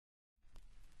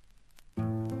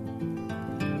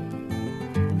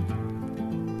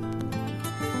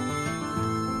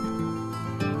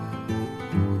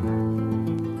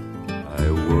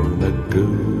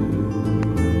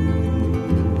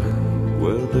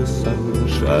the sun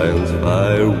shines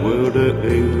by, where the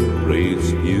air breathes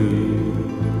new,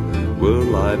 where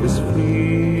life is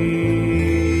free.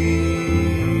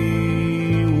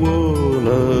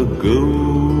 Wanna go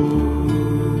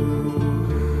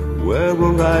where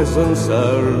horizons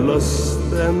are lost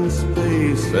and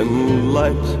space and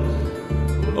light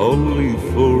only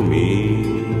for me.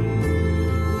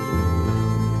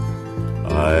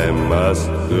 I must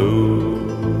go,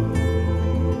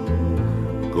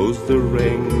 'cause the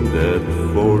rain that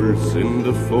falls in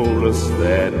the forest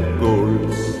that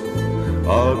calls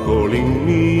are calling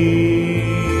me.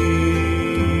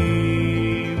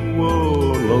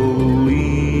 Wanna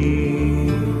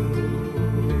leave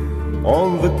on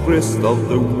the crest of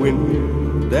the wind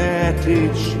that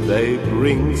each day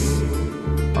brings.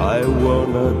 I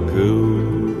wanna go.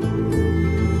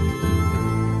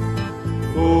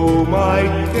 Oh, my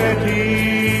Catty,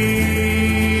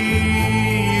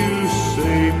 you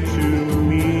say to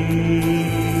me,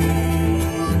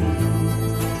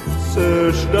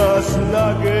 search the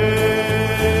nuggets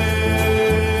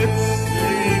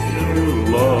if you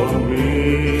love me.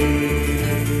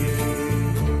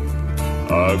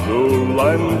 A gold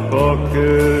line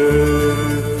pocket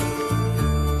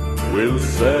will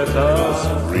set us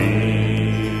free.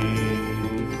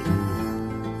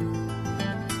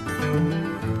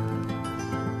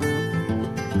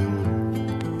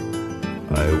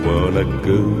 I wanna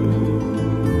go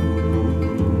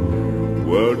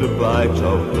where the bite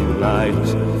of the night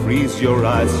frees your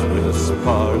eyes with a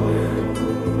spark.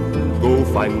 Go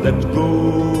find that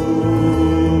gold,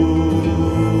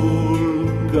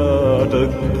 gotta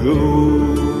go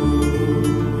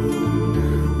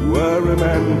where a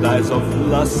man dies of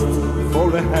lust for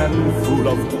a handful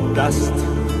of dust.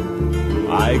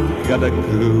 I gotta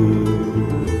go.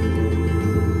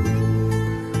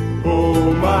 Oh,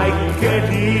 my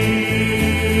Catty,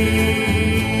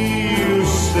 you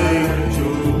say to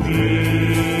me,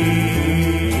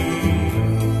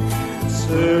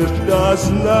 search those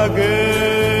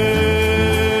nuggets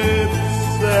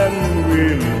and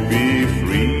we'll be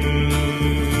free.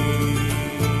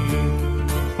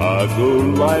 A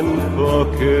gold line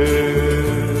pocket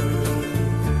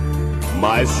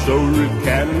my soul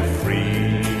can free.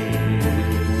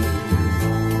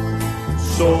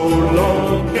 So long,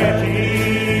 Catty,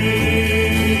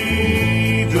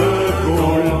 the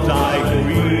gold I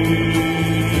green,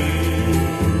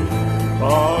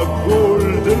 a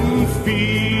golden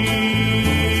fields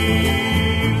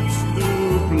to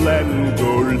plant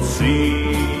gold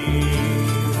seeds.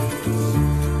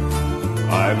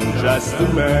 I'm just a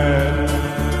man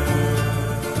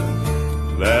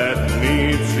that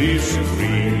needs his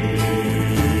dream.